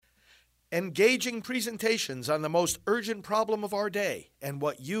engaging presentations on the most urgent problem of our day and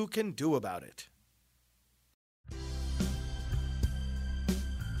what you can do about it.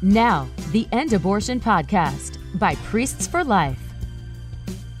 Now, the End Abortion Podcast by Priests for Life.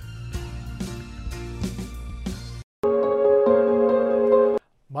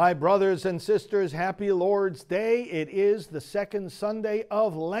 My brothers and sisters, happy Lord's Day. It is the second Sunday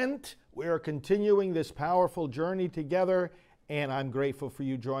of Lent. We are continuing this powerful journey together, and I'm grateful for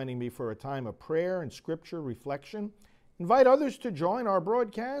you joining me for a time of prayer and scripture reflection. Invite others to join our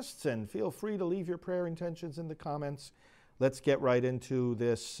broadcasts, and feel free to leave your prayer intentions in the comments. Let's get right into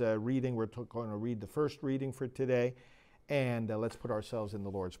this reading. We're going to read the first reading for today, and let's put ourselves in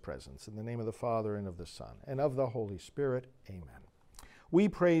the Lord's presence. In the name of the Father, and of the Son, and of the Holy Spirit, amen. We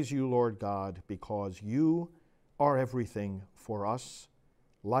praise you, Lord God, because you are everything for us: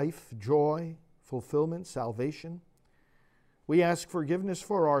 life, joy, fulfillment, salvation. We ask forgiveness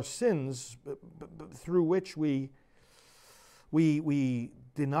for our sins through which we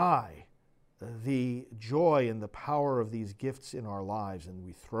deny the joy and the power of these gifts in our lives, and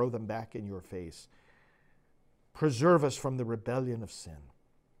we throw them back in your face. Preserve us from the rebellion of sin.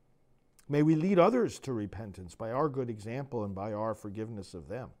 May we lead others to repentance by our good example and by our forgiveness of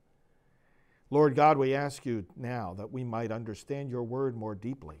them. Lord God, we ask you now that we might understand your word more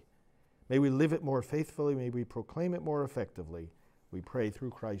deeply. May we live it more faithfully. May we proclaim it more effectively. We pray through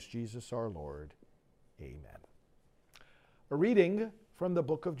Christ Jesus our Lord. Amen. A reading from the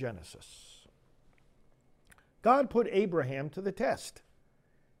book of Genesis. God put Abraham to the test.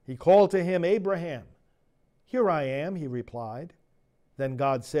 He called to him, "Abraham." "Here I am," he replied. Then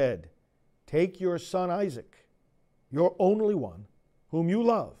God said, "Take your son Isaac, your only one, whom you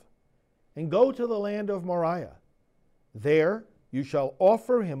love, and go to the land of Moriah. There you shall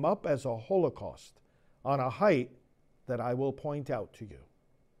offer him up as a holocaust on a height that I will point out to you."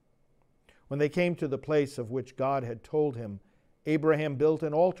 When they came to the place of which God had told him, Abraham built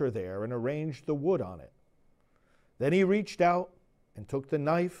an altar there and arranged the wood on it. Then he reached out and took the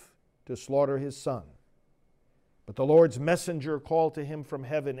knife to slaughter his son. But the Lord's messenger called to him from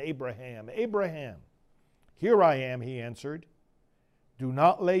heaven, "Abraham, Abraham." "Here I am," he answered. "Do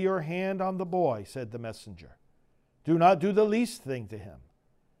not lay your hand on the boy," said the messenger. "Do not do the least thing to him.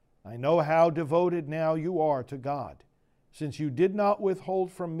 I know how devoted now you are to God, since you did not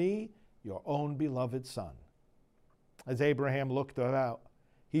withhold from me your own beloved son." As Abraham looked about,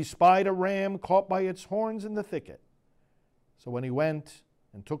 he spied a ram caught by its horns in the thicket. So when he went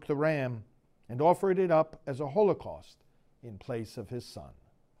and took the ram and offered it up as a holocaust in place of his son.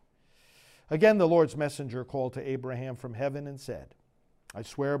 Again the Lord's messenger called to Abraham from heaven and said, "I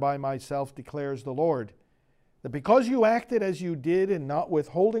swear by myself, declares the Lord, that because you acted as you did in not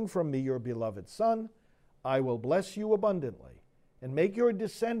withholding from me your beloved son, I will bless you abundantly and make your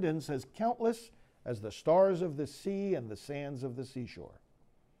descendants as countless as the stars of the sea and the sands of the seashore.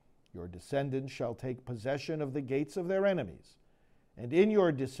 Your descendants shall take possession of the gates of their enemies, and in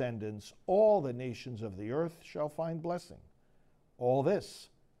your descendants all the nations of the earth shall find blessing. All this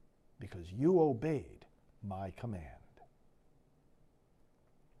because you obeyed my command."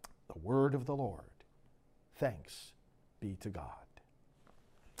 The word of the Lord. Thanks be to God.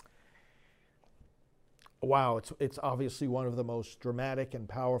 Wow, it's obviously one of the most dramatic and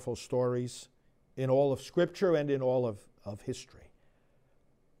powerful stories in all of Scripture and in all of history.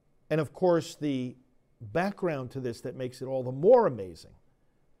 And of course, the background to this that makes it all the more amazing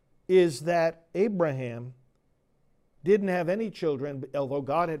is that Abraham didn't have any children, although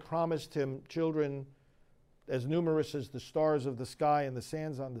God had promised him children as numerous as the stars of the sky and the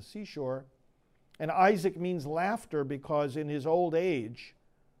sands on the seashore. And Isaac means laughter because in his old age,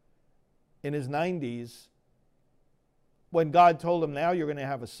 in his 90s, when God told him, "Now you're going to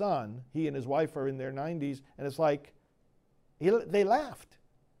have a son," he and his wife are in their 90s, and it's like they laughed.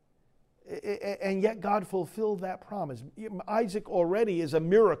 And yet God fulfilled that promise. Isaac already is a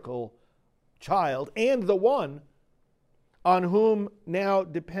miracle child, and the one on whom now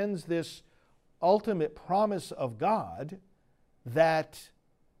depends this ultimate promise of God that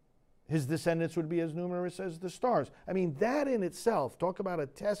his descendants would be as numerous as the stars. I mean, that in itself, talk about a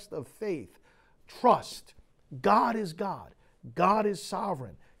test of faith, trust. God is God. God is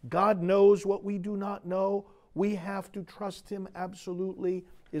sovereign. God knows what we do not know. We have to trust him absolutely,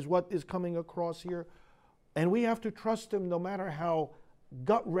 is what is coming across here. And we have to trust him no matter how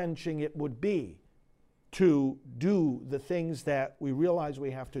gut-wrenching it would be to do the things that we realize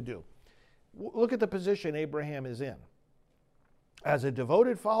we have to do. Look at the position Abraham is in. As a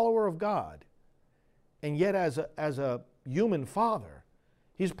devoted follower of God, and yet as a human father,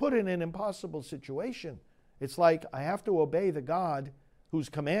 he's put in an impossible situation. It's like, I have to obey the God who's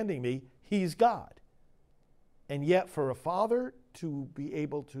commanding me, he's God. And yet for a father to be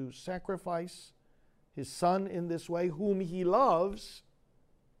able to sacrifice his son in this way, whom he loves,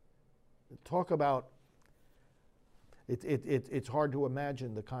 talk about, it's hard to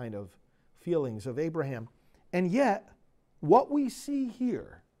imagine the kind of feelings of Abraham. And yet, what we see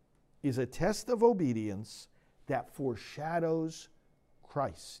here is a test of obedience that foreshadows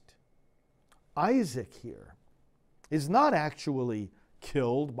Christ. Isaac here is not actually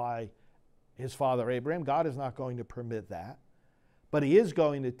killed by his father Abraham. God is not going to permit that. But he is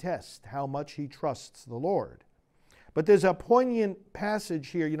going to test how much he trusts the Lord. But there's a poignant passage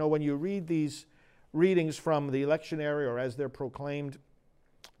here, when you read these readings from the lectionary or as they're proclaimed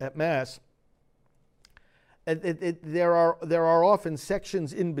at Mass, there are often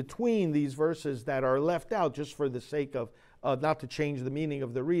sections in between these verses that are left out just for the sake of, not to change the meaning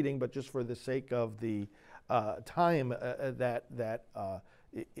of the reading, but just for the sake of the time that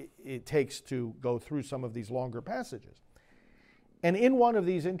it takes to go through some of these longer passages. And in one of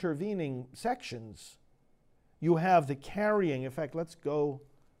these intervening sections, you have the carrying. In fact, let's go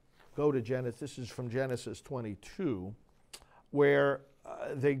to Genesis. This is from Genesis 22, where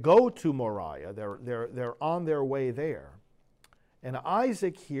they go to Moriah. They're on their way there. And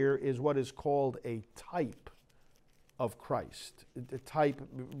Isaac here is what is called a type of Christ. The type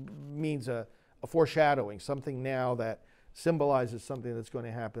means a foreshadowing, something now that symbolizes something that's going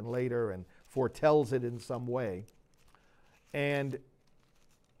to happen later and foretells it in some way. And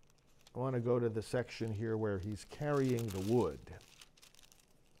I want to go to the section here where he's carrying the wood.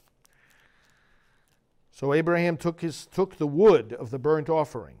 So Abraham took the wood of the burnt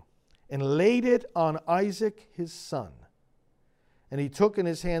offering and laid it on Isaac his son. And he took in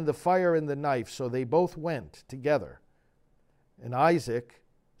his hand the fire and the knife, so they both went together. And Isaac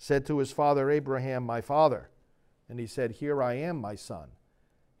said to his father Abraham, "My father." And he said, "Here I am, my son."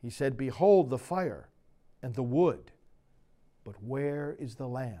 He said, "Behold the fire and the wood, but where is the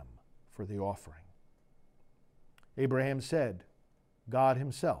lamb for the offering?" Abraham said, "God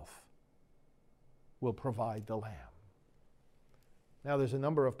himself will provide the lamb." Now there's a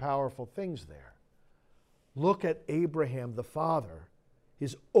number of powerful things there. Look at Abraham, the father,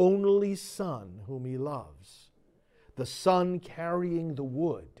 his only son whom he loves, the son carrying the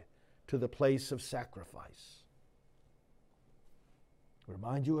wood to the place of sacrifice.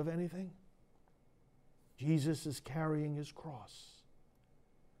 Remind you of anything? Jesus is carrying his cross.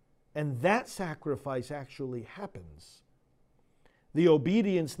 And that sacrifice actually happens. The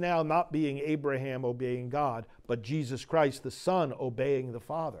obedience now not being Abraham obeying God, but Jesus Christ, the Son, obeying the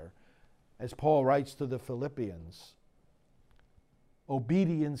Father. As Paul writes to the Philippians,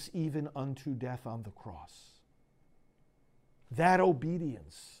 obedience even unto death on the cross. That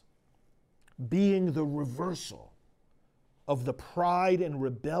obedience being the reversal of the pride and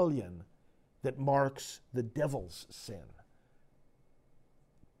rebellion that marks the devil's sin.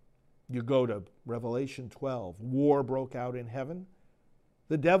 You go to Revelation 12. War broke out in heaven.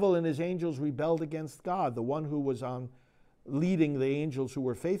 The devil and his angels rebelled against God. The one who was leading the angels who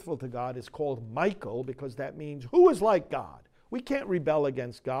were faithful to God is called Michael, because that means who is like God? We can't rebel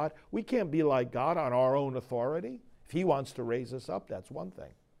against God. We can't be like God on our own authority. If he wants to raise us up, that's one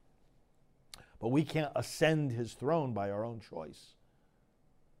thing. But we can't ascend his throne by our own choice.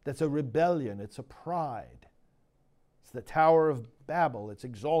 That's a rebellion. It's a pride. It's the Tower of Babel. It's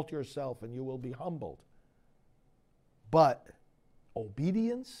exalt yourself and you will be humbled. But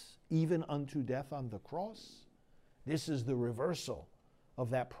obedience, even unto death on the cross, this is the reversal of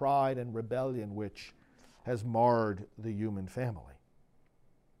that pride and rebellion which has marred the human family.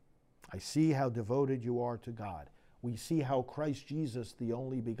 I see how devoted you are to God. We see how Christ Jesus, the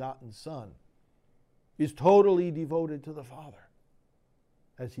only begotten Son, is totally devoted to the Father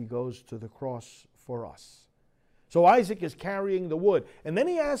as he goes to the cross for us. So Isaac is carrying the wood. And then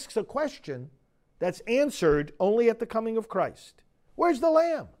he asks a question that's answered only at the coming of Christ. Where's the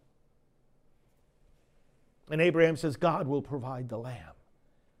lamb? And Abraham says, God will provide the lamb.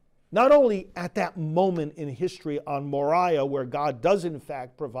 Not only at that moment in history on Moriah, where God does in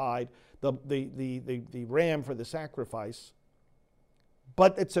fact provide the ram for the sacrifice,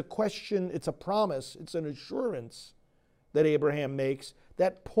 but it's a question, it's a promise, it's an assurance that Abraham makes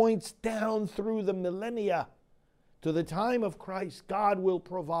that points down through the millennia to the time of Christ. God will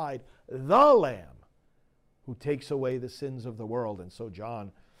provide the Lamb who takes away the sins of the world. And so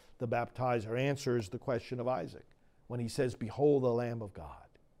John the Baptizer answers the question of Isaac when he says, behold the Lamb of God.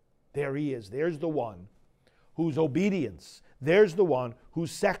 There he is. There's the one whose obedience, there's the one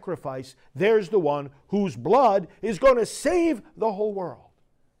whose sacrifice, there's the one whose blood is going to save the whole world.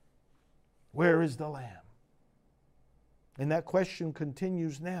 Where is the Lamb? And that question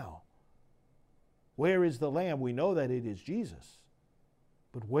continues now. Where is the Lamb? We know that it is Jesus.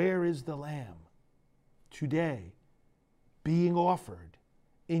 But where is the Lamb today being offered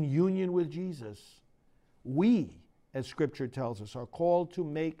in union with Jesus? We, as Scripture tells us, are called to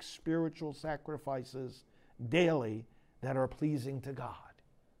make spiritual sacrifices daily that are pleasing to God.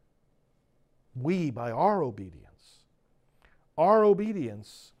 We, by our obedience,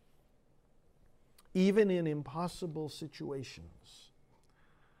 even in impossible situations.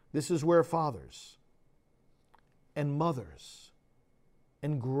 This is where fathers and mothers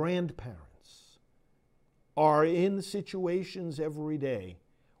and grandparents are in situations every day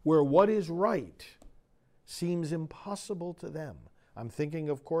where what is right seems impossible to them. I'm thinking,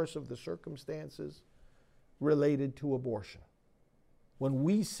 of course, of the circumstances related to abortion. When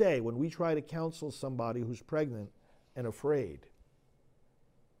we try to counsel somebody who's pregnant and afraid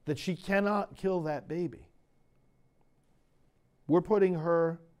that she cannot kill that baby, we're putting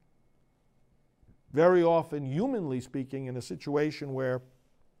her, very often, humanly speaking, in a situation where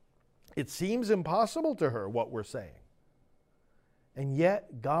it seems impossible to her what we're saying. And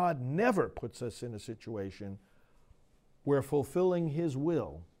yet, God never puts us in a situation where fulfilling His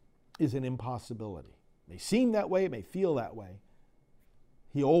will is an impossibility. It may seem that way, it may feel that way.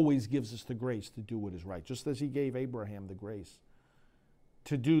 He always gives us the grace to do what is right, just as He gave Abraham the grace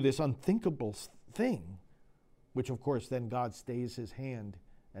to do this unthinkable thing, which of course then God stays His hand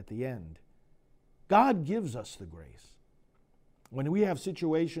at the end. God gives us the grace. When we have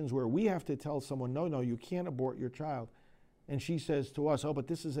situations where we have to tell someone, no, you can't abort your child, and she says to us, oh, but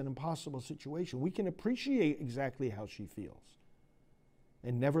this is an impossible situation, we can appreciate exactly how she feels.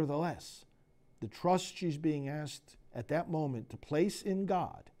 And nevertheless, the trust she's being asked at that moment to place in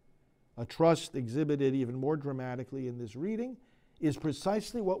God, a trust exhibited even more dramatically in this reading, is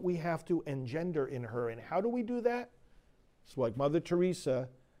precisely what we have to engender in her. And how do we do that? It's like Mother Teresa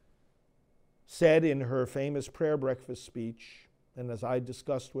said in her famous prayer breakfast speech, and as I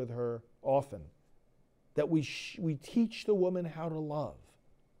discussed with her often, that we teach the woman how to love.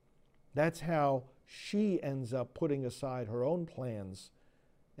 That's how she ends up putting aside her own plans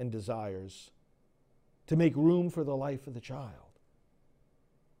and desires to make room for the life of the child.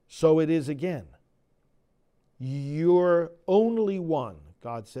 So it is again. You're only one,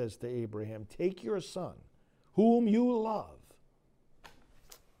 God says to Abraham, take your son, whom you love.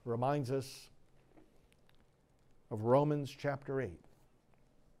 Reminds us of Romans chapter 8.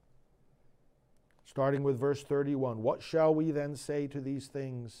 Starting with verse 31. What shall we then say to these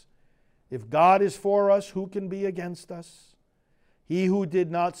things? If God is for us, who can be against us? He who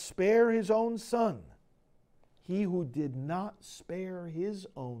did not spare His own Son,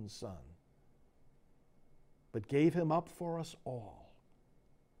 but gave Him up for us all,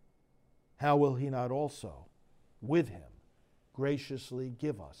 how will He not also, with Him, graciously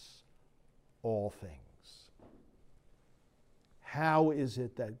give us all things? How is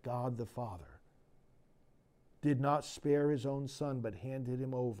it that God the Father did not spare His own Son, but handed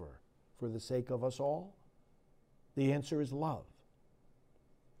Him over for the sake of us all? The answer is love.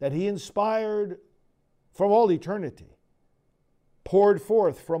 That He inspired from all eternity, poured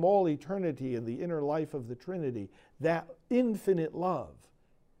forth from all eternity in the inner life of the Trinity, that infinite love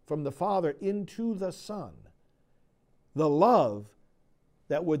from the Father into the Son, the love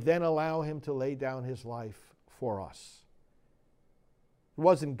that would then allow Him to lay down His life for us. It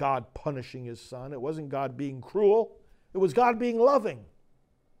wasn't God punishing His Son. It wasn't God being cruel. It was God being loving.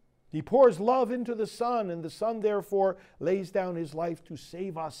 He pours love into the Son, and the Son therefore lays down His life to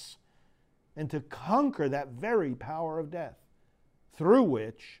save us and to conquer that very power of death, through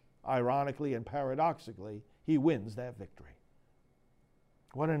which, ironically and paradoxically, He wins that victory.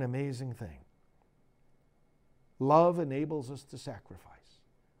 What an amazing thing. Love enables us to sacrifice.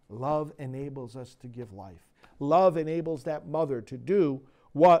 Love enables us to give life. Love enables that mother to do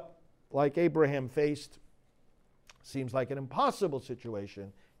what, like Abraham faced, seems like an impossible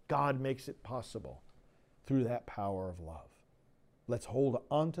situation. God makes it possible through that power of love. Let's hold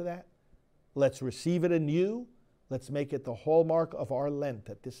on to that. Let's receive it anew. Let's make it the hallmark of our Lent,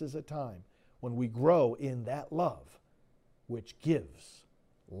 that this is a time when we grow in that love which gives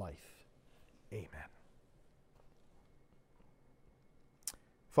life. Amen.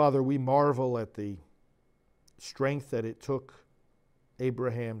 Father, we marvel at the strength that it took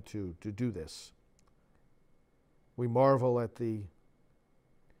Abraham to do this. We marvel at the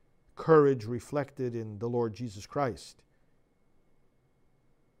courage reflected in the Lord Jesus Christ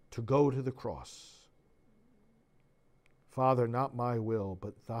to go to the cross. Father, not my will,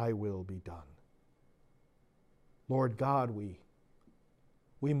 but Thy will be done. Lord God, we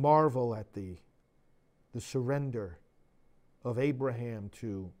marvel at the surrender of Abraham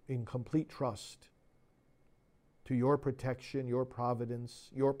in complete trust to your protection, your providence,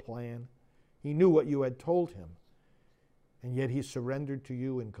 your plan. He knew what you had told him, and yet he surrendered to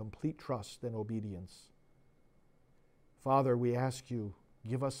you in complete trust and obedience. Father, we ask you,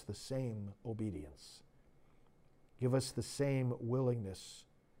 give us the same obedience. Give us the same willingness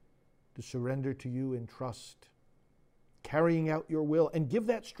to surrender to you in trust, carrying out your will, and give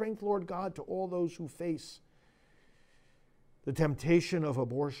that strength, Lord God, to all those who face the temptation of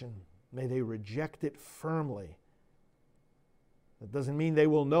abortion. May they reject it firmly. That doesn't mean they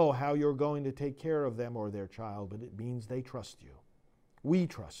will know how you're going to take care of them or their child, but it means they trust you. We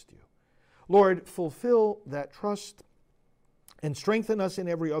trust you. Lord, fulfill that trust and strengthen us in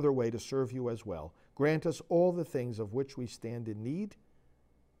every other way to serve you as well. Grant us all the things of which we stand in need.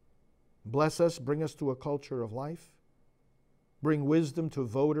 Bless us, bring us to a culture of life. Bring wisdom to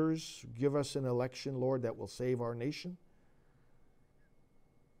voters. Give us an election, Lord, that will save our nation.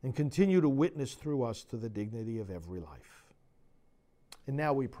 And continue to witness through us to the dignity of every life. And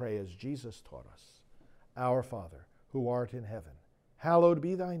now we pray as Jesus taught us. Our Father, who art in heaven, hallowed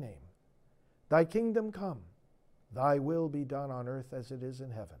be thy name. Thy kingdom come, thy will be done on earth as it is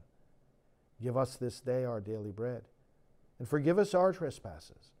in heaven. Give us this day our daily bread, and forgive us our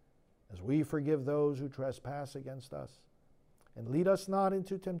trespasses, as we forgive those who trespass against us. And lead us not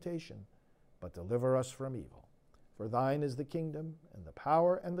into temptation, but deliver us from evil. For thine is the kingdom, and the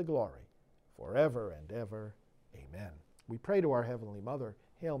power, and the glory, forever and ever. Amen. We pray to our Heavenly Mother,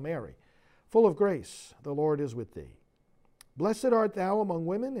 Hail Mary, full of grace, the Lord is with thee. Blessed art thou among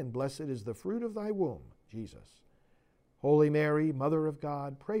women, and blessed is the fruit of thy womb, Jesus. Holy Mary, Mother of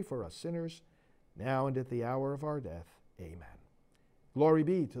God, pray for us sinners, now and at the hour of our death. Amen. Glory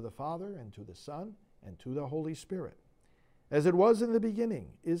be to the Father, and to the Son, and to the Holy Spirit, as it was in the beginning,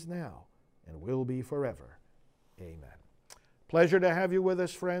 is now, and will be forever. Amen. Pleasure to have you with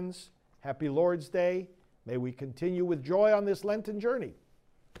us, friends. Happy Lord's Day. May we continue with joy on this Lenten journey,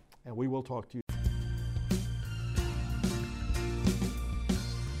 and we will talk to you.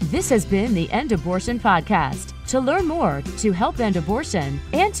 This has been the End Abortion Podcast. To learn more, to help end abortion,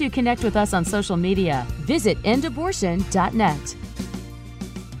 and to connect with us on social media, visit endabortion.net.